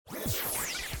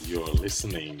You're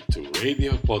listening to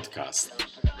Radio Podcast.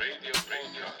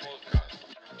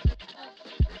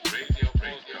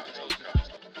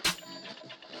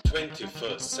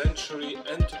 21st Century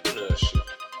Entrepreneurship.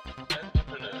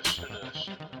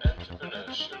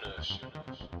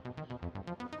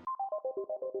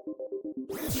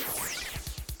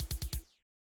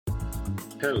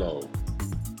 Hello.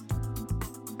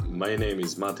 My name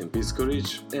is Martin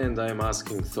Piskoric, and I'm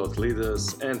asking thought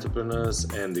leaders, entrepreneurs,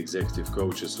 and executive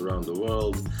coaches around the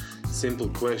world simple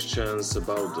questions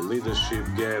about the leadership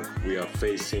gap we are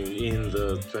facing in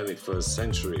the 21st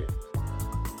century.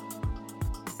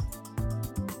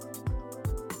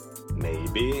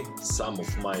 Maybe some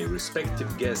of my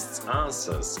respective guests'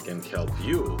 answers can help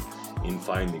you in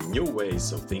finding new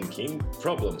ways of thinking,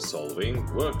 problem solving,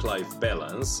 work-life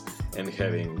balance, and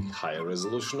having higher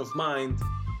resolution of mind.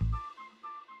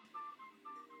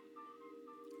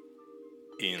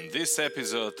 In this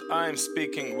episode, I'm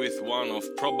speaking with one of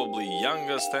probably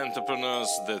youngest entrepreneurs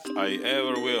that I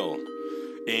ever will,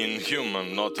 in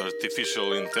human, not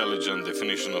artificial intelligent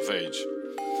definition of age.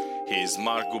 He is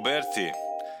Mark Guberti,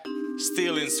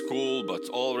 still in school but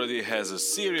already has a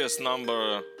serious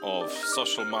number of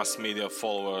social mass media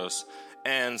followers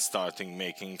and starting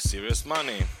making serious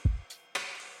money.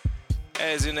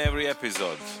 As in every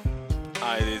episode,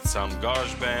 I did some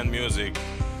garage band music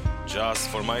just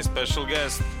for my special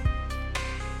guest.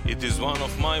 It is one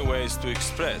of my ways to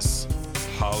express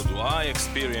how do I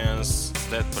experience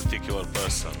that particular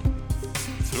person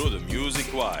through the music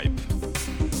vibe.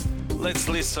 Let's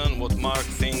listen what Mark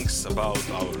thinks about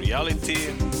our reality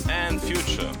and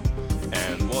future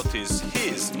and what is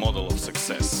his model of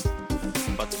success.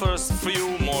 But first,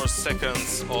 few more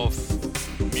seconds of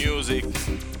music.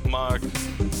 Mark,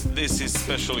 this is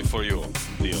specially for you,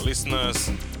 dear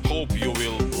listeners. Hope you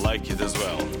will like it as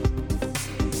well.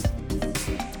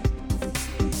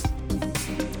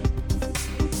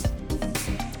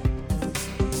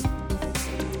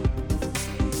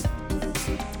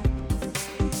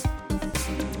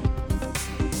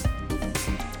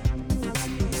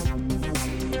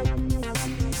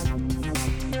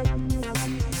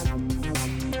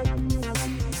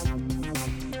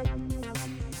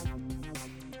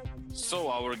 So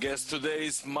our guest today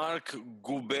is Mark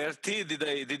Guberti.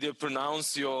 Did you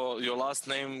pronounce your last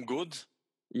name good?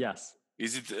 Yes.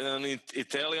 Is it an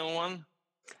Italian one?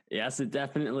 Yes, it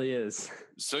definitely is.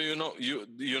 So you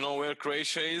know where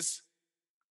Croatia is?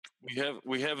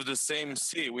 We have the same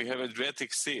sea. We have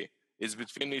Adriatic Sea. It's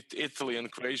between Italy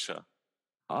and Croatia.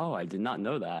 Oh, I did not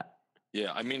know that.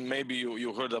 Yeah, I mean maybe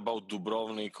you heard about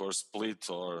Dubrovnik or Split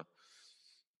or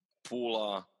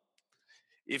Pula.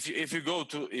 If you go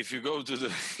to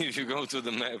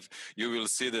the map, you will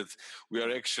see that we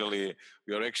are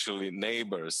actually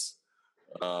neighbors.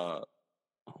 Oh,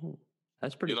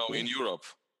 that's pretty cool. In Europe.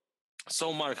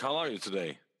 So, Mark, how are you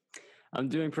today? I'm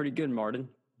doing pretty good, Martin.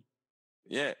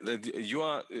 Yeah,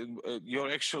 you're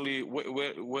actually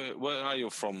where are you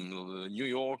from? New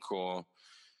York or?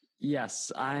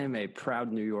 Yes, I am a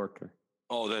proud New Yorker.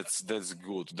 Oh, that's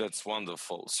good. That's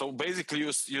wonderful. So basically,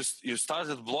 you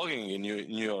started blogging in New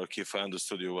York, if I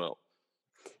understood you well.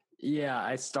 Yeah,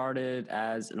 I started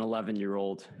as an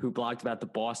 11-year-old who blogged about the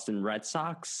Boston Red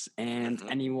Sox, and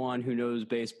anyone who knows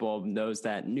baseball knows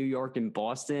that New York and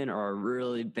Boston are a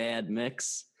really bad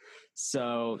mix.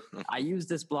 So I used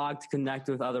this blog to connect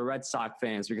with other Red Sox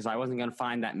fans because I wasn't going to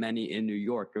find that many in New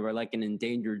York. They were like an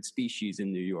endangered species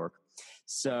in New York.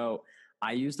 So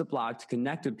I used the blog to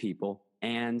connect with people.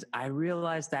 And I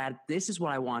realized that this is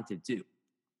what I want to do.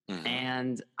 Mm-hmm.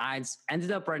 And I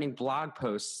ended up writing blog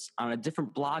posts on a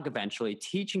different blog eventually,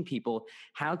 teaching people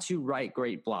how to write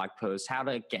great blog posts, how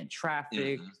to get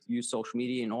traffic, use social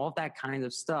media, and all of that kind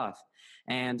of stuff.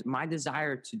 And my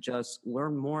desire to just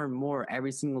learn more and more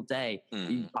every single day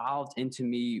evolved into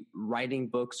me writing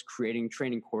books, creating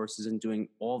training courses, and doing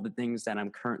all the things that I'm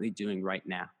currently doing right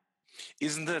now.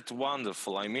 Isn't that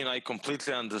wonderful? I mean, I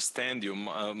completely understand you.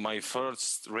 My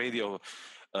first radio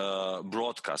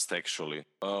broadcast actually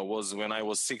was when I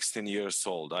was 16 years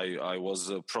old. I was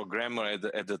a programmer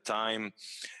at the time,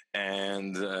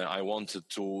 and I wanted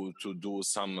to do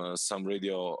some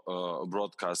radio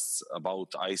broadcasts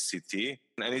about ICT.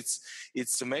 And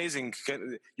it's amazing.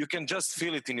 You can just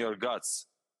feel it in your guts,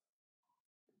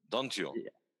 don't you?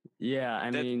 Yeah, I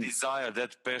mean, that desire,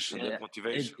 that passion, that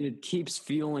motivation. It keeps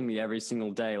fueling me every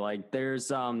single day. Like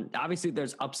there's obviously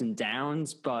there's ups and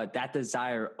downs, but that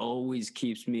desire always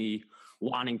keeps me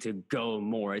wanting to go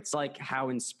more. It's like how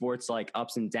in sports, like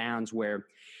ups and downs, where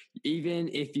even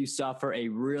if you suffer a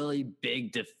really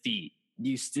big defeat,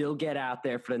 you still get out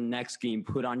there for the next game,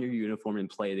 put on your uniform and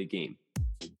play the game.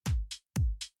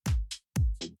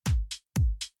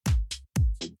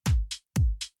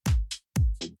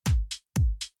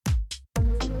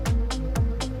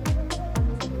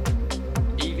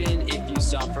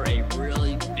 suffer a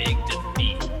really big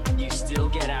defeat, you still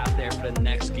get out there for the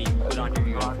next game, put on your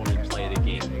uniform, and play the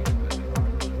game.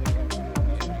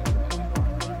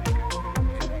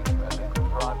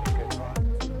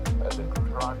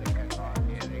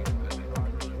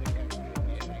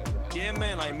 Yeah,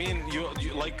 man. I mean,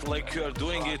 you like you are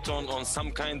doing it on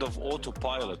some kind of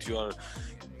autopilot. You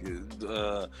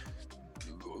are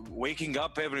waking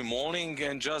up every morning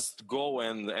and just go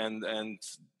and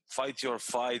fight your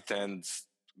fight. And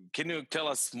can you tell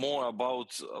us more about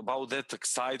that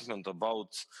excitement, about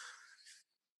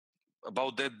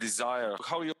that desire,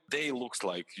 how your day looks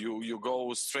like? You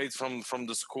go straight from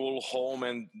the school home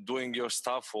and doing your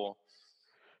stuff, or?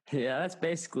 Yeah, that's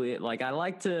basically it. Like, I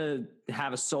like to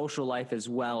have a social life as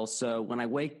well. So when I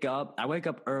wake up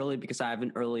early because I have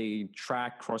an early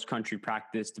track cross-country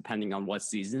practice, depending on what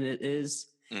season it is.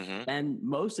 Mm-hmm. And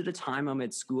most of the time I'm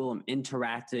at school, I'm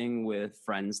interacting with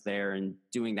friends there and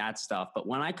doing that stuff. But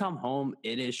when I come home,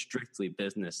 it is strictly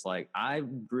business. Like, I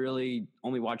really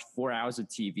only watch 4 hours of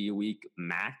TV a week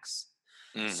max.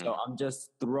 Mm-hmm. So I'm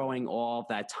just throwing all of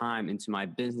that time into my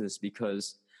business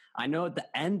because I know at the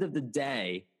end of the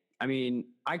day, I mean,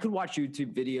 I could watch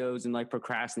YouTube videos and like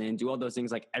procrastinate and do all those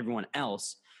things like everyone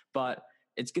else, but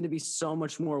it's going to be so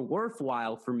much more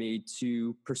worthwhile for me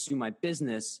to pursue my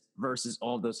business versus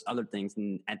all those other things.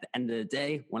 And at the end of the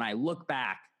day, when I look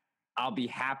back, I'll be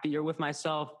happier with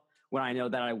myself when I know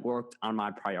that I worked on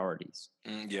my priorities.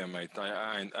 Yeah, mate,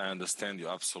 I understand you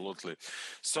absolutely.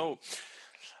 So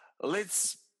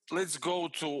let's go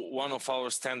to one of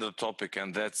our standard topic,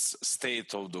 and that's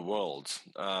state of the world.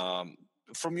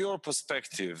 From your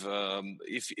perspective,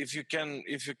 if you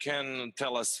can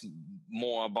tell us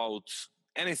more about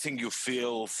anything you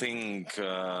think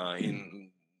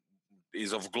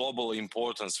is of global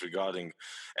importance regarding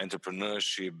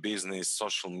entrepreneurship, business,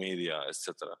 social media,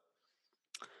 etc.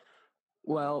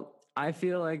 Well, I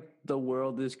feel like the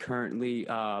world is currently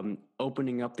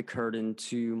opening up the curtain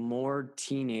to more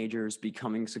teenagers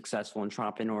becoming successful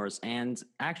entrepreneurs, and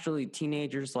actually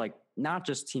teenagers, like not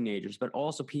just teenagers, but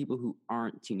also people who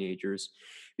aren't teenagers,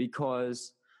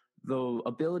 because the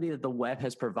ability that the web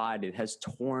has provided has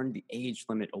torn the age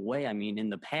limit away. I mean, in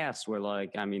the past,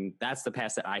 that's the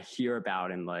past that I hear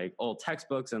about in like old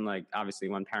textbooks and like obviously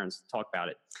when parents talk about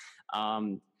it.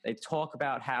 They talk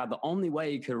about how the only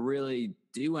way you could really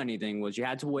do anything was you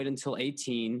had to wait until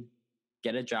 18,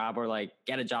 get a job, or like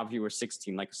get a job if you were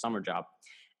 16, like a summer job.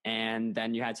 And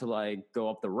then you had to like go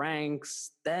up the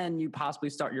ranks. Then you possibly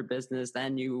start your business.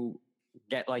 Then you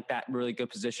get like that really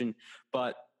good position.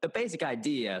 But the basic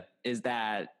idea is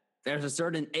that there's a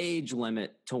certain age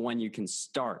limit to when you can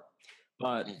start.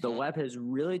 But the web has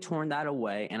really torn that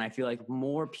away. And I feel like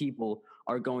more people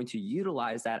are going to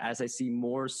utilize that as I see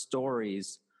more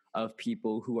stories of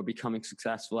people who are becoming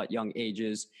successful at young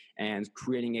ages and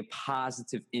creating a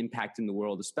positive impact in the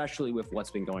world, especially with what's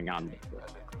been going on lately.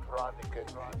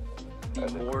 See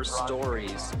more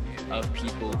stories of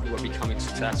people who are becoming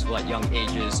successful at young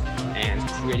ages and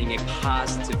creating a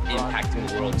positive impact in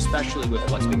the world, especially with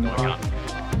what's been going on.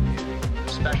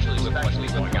 Especially with what's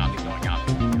been going on.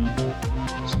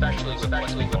 Especially with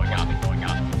what's been going on.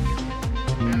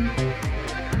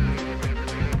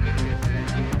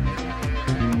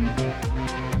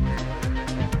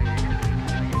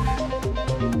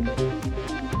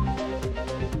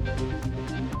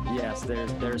 Yes,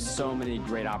 there's so many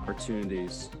great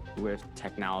opportunities with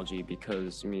technology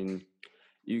because, I mean,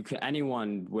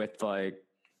 anyone with like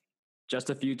just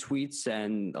a few tweets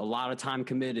and a lot of time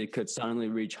committed could suddenly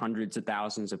reach hundreds of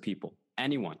thousands of people.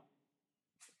 Anyone.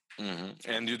 Mm-hmm.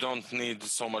 And you don't need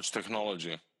so much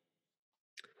technology.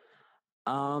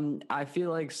 I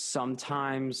feel like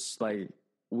sometimes like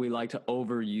we like to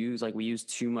overuse, like we use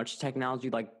too much technology.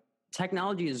 Like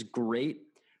technology is great,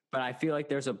 but I feel like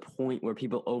there's a point where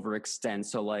people overextend.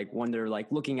 So like when they're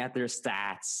like looking at their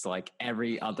stats, like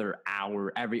every other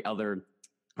hour,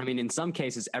 in some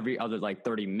cases, every other like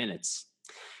 30 minutes.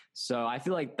 So I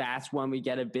feel like that's when we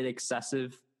get a bit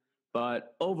excessive,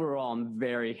 but overall, I'm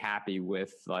very happy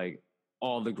with like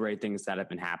all the great things that have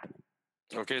been happening.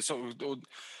 Okay. So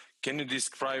can you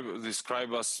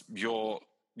describe us your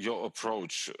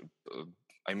approach?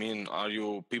 Are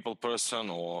you a people person,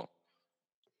 or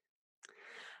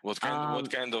what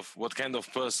kind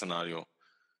of person are you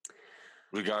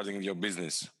regarding your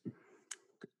business?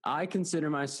 I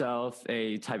consider myself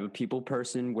a type of people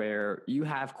person where you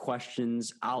have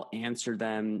questions, I'll answer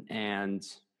them, and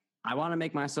I want to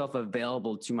make myself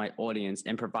available to my audience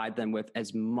and provide them with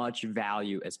as much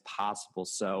value as possible.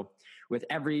 So with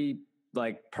every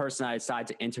like person I decide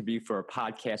to interview for a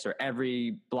podcast or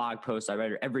every blog post I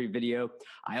write or every video,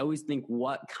 I always think,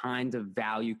 what kind of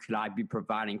value could I be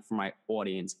providing for my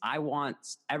audience? I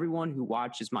want everyone who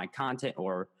watches my content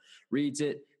or reads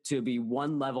it to be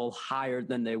one level higher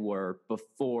than they were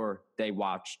before they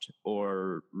watched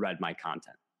or read my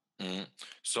content. Mm-hmm.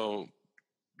 So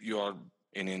you are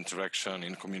in interaction,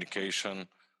 in communication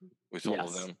with all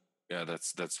of them. Yeah,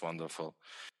 that's wonderful.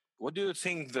 What do you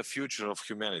think the future of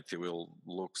humanity will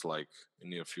looks like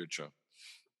in near future?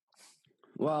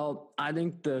 Well, I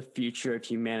think the future of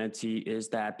humanity is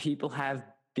that people have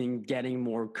been getting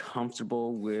more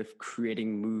comfortable with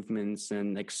creating movements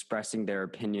and expressing their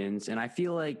opinions. And I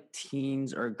feel like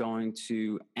teens are going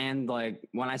to, and like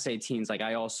when I say teens, like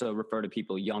I also refer to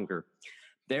people younger,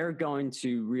 they're going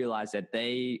to realize that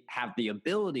they have the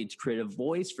ability to create a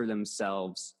voice for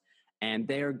themselves, and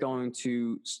they're going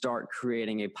to start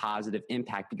creating a positive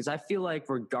impact. Because I feel like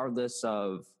regardless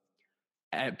of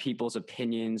people's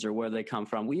opinions or where they come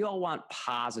from, we all want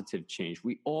positive change.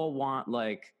 We all want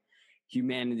like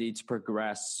humanity to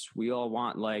progress. We all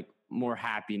want like more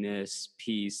happiness,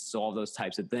 peace, all those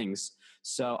types of things.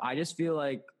 So I just feel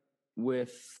like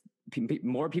with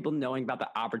more people knowing about the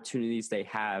opportunities they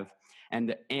have and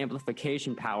the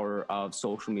amplification power of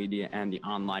social media and the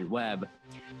online web,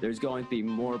 there's going to be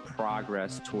more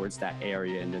progress towards that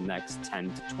area in the next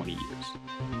 10 to 20 years.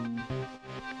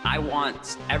 I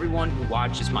want everyone who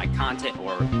watches my content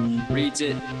or reads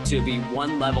it to be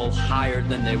one level higher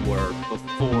than they were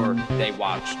before they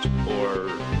watched or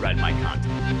read my content.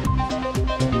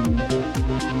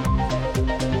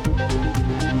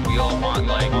 We all want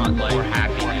more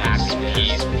happiness,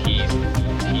 peace.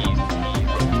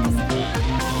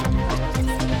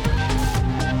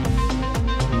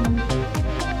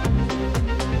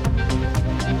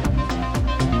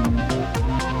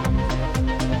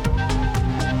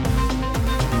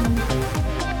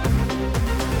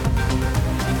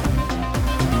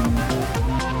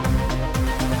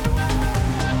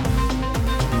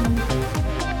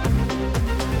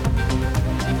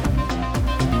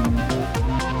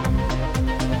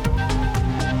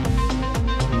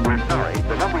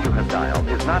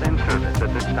 Is not in service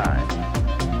at this time.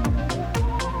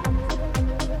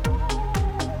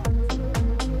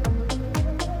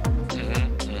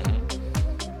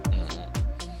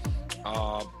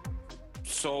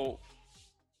 So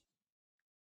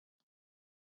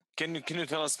can you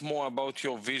tell us more about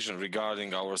your vision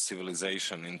regarding our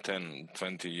civilization in 10,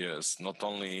 20 years, not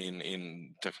only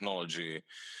in technology,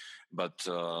 but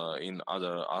in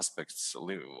other aspects of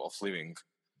living?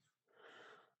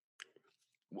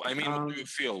 I mean, what do you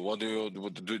feel? What do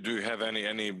you have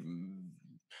any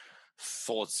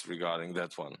thoughts regarding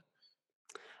that one?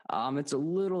 It's a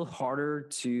little harder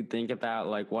to think about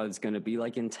like what it's going to be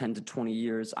like in 10 to 20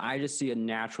 years. I just see a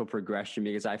natural progression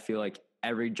because I feel like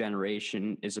every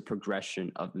generation is a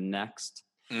progression of the next.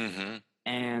 Mm-hmm.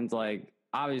 And like,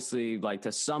 obviously, like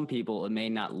to some people, it may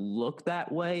not look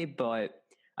that way, but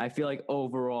I feel like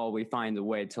overall we find a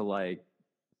way to like,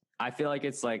 I feel like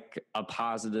it's like a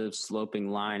positive sloping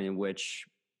line in which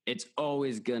it's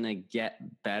always going to get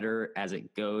better as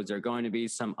it goes. There are going to be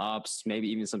some ups, maybe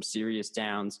even some serious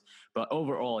downs, but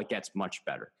overall it gets much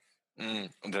better.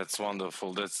 That's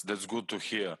wonderful. That's good to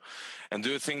hear. And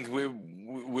do you think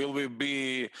will we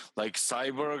be like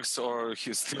cyborgs or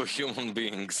still human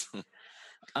beings?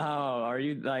 Oh, are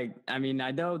you like, I mean,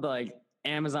 I know like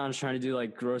Amazon's trying to do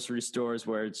like grocery stores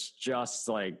where it's just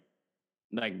like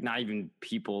not even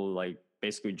people, like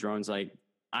basically drones. Like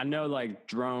I know like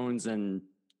drones and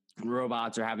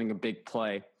robots are having a big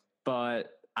play, but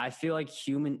I feel like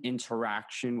human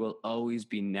interaction will always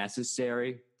be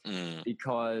necessary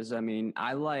because I mean,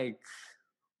 I like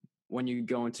when you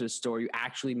go into the store, you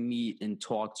actually meet and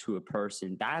talk to a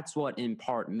person. That's what in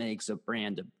part makes a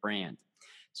brand.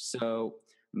 So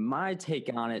my take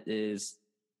on it is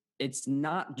it's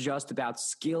not just about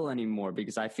skill anymore,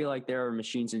 because I feel like there are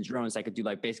machines and drones that could do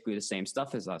like basically the same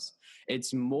stuff as us.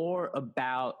 It's more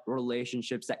about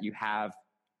relationships that you have,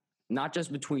 not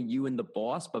just between you and the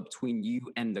boss, but between you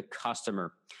and the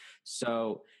customer.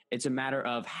 So it's a matter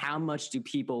of how much do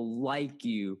people like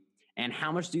you and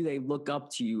how much do they look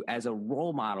up to you as a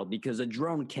role model, because a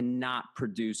drone cannot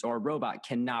produce, or a robot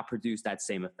cannot produce that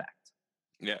same effect.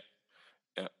 Yeah.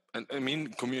 And I mean,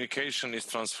 communication is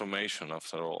transformation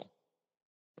after all.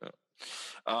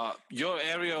 Yeah. Your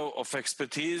area of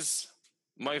expertise,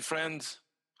 my friend,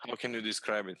 how can you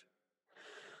describe it?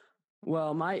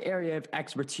 Well, my area of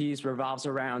expertise revolves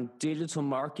around digital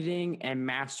marketing and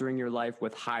mastering your life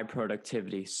with high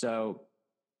productivity. So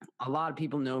a lot of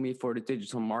people know me for the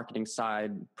digital marketing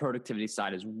side, productivity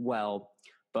side as well.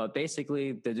 But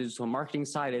basically, the digital marketing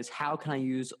side is how can I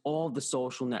use all the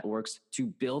social networks to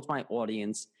build my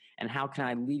audience, and how can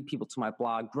I lead people to my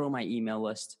blog, grow my email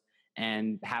list,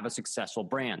 and have a successful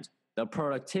brand. The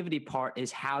productivity part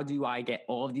is how do I get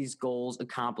all of these goals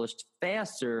accomplished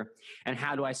faster, and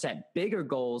how do I set bigger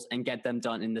goals and get them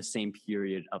done in the same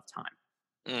period of time.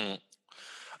 Mm.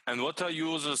 And what are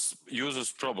users'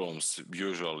 problems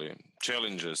usually?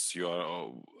 Challenges you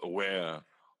are aware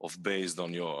of based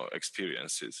on your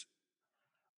experiences?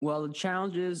 Well, the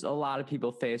challenges a lot of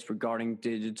people face regarding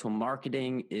digital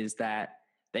marketing is that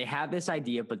they have this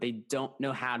idea, but they don't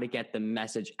know how to get the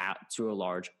message out to a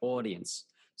large audience.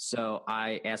 So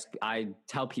I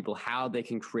tell people how they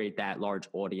can create that large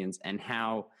audience and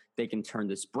how they can turn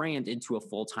this brand into a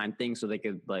full-time thing so they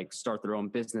could like start their own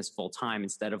business full-time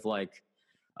instead of like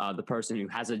the person who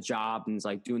has a job and is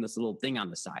like doing this little thing on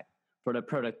the side. For the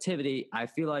productivity, I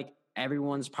feel like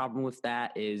everyone's problem with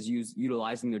that is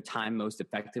utilizing their time most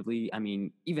effectively. I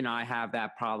mean, even I have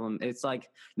that problem. It's like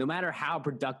no matter how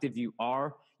productive you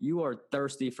are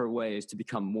thirsty for ways to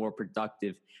become more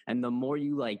productive. And the more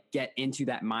you like get into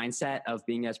that mindset of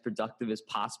being as productive as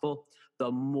possible,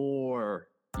 the more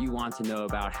you want to know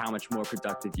about how much more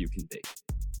productive you can be.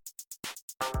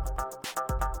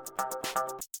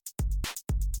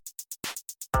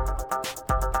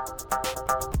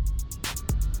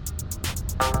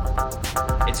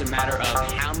 It's a matter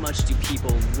of how much do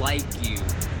people like you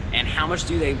and how much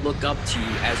do they look up to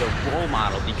you as a role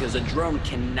model, because a drone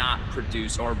cannot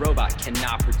produce, or a robot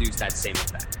cannot produce that same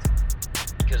effect.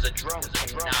 Because a drone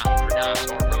cannot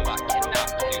produce, or a robot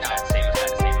cannot produce that same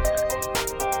effect.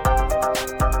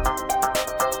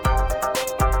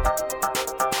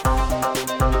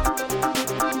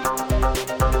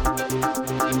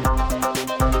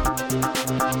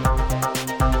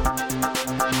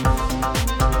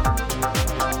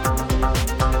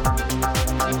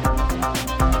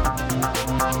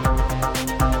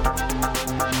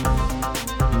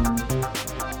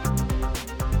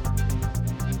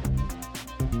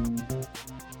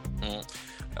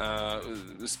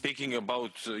 Speaking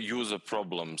about user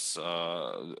problems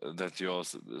that your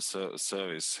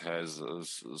service has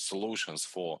solutions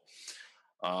for,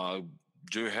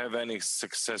 do you have any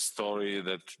success story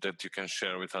that you can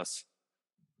share with us?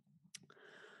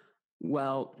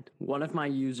 Well, one of my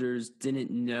users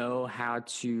didn't know how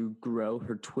to grow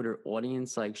her Twitter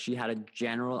audience. Like, she had a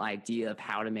general idea of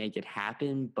how to make it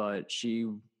happen, but she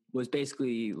was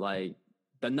basically like,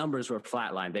 the numbers were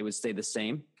flatlined. They would stay the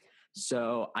same.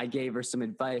 So I gave her some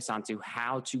advice onto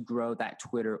how to grow that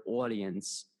Twitter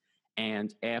audience.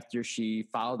 And after she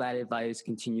followed that advice,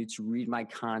 continued to read my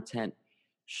content,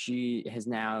 she has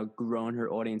now grown her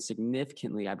audience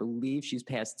significantly. I believe she's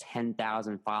past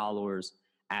 10,000 followers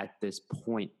at this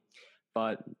point.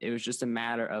 But it was just a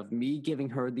matter of me giving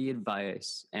her the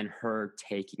advice and her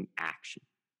taking action.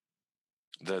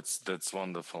 That's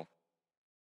wonderful.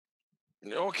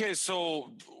 Okay,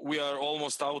 so we are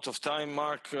almost out of time,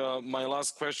 Mark. My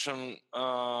last question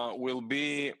will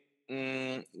be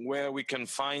where we can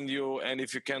find you, and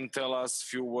if you can tell us a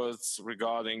few words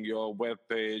regarding your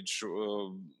webpage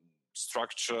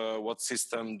structure. What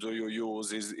system do you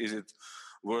use? Is it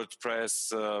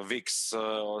WordPress, Wix,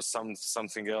 or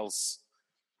something else?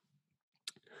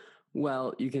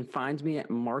 Well, you can find me at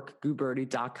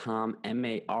markguberti.com,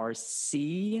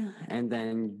 M-A-R-C, and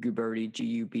then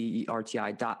Guberti,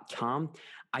 Guberti.com.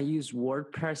 I use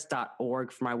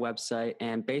WordPress.org for my website,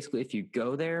 and basically if you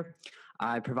go there,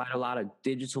 I provide a lot of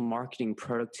digital marketing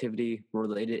productivity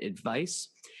related advice.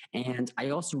 And I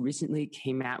also recently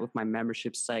came out with my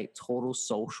membership site, Total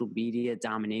Social Media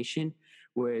Domination,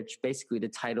 which basically the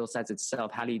title says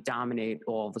itself, how do you dominate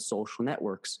all the social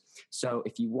networks? So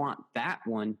if you want that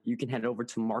one, you can head over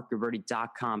to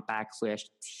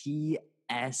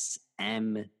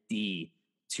markguberti.com/TSMD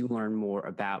to learn more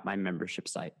about my membership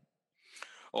site.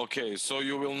 Okay, so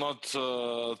you will not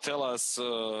tell us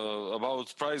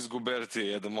about price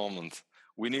Guberti at the moment.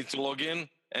 We need to log in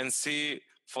and see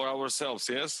for ourselves,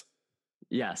 yes?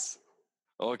 Yes.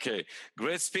 Okay,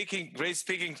 great speaking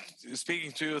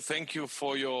to you. Thank you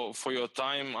for your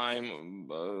time. I'm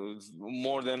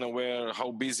more than aware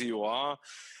how busy you are,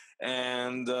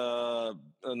 and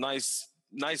nice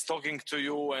talking to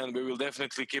you. And we will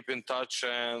definitely keep in touch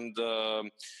and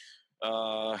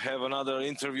have another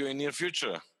interview in near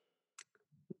future.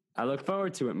 I look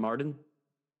forward to it, Martin.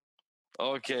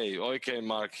 Okay,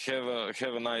 Mark.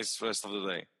 Have a nice rest of the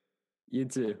day. You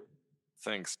too.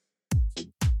 Thanks.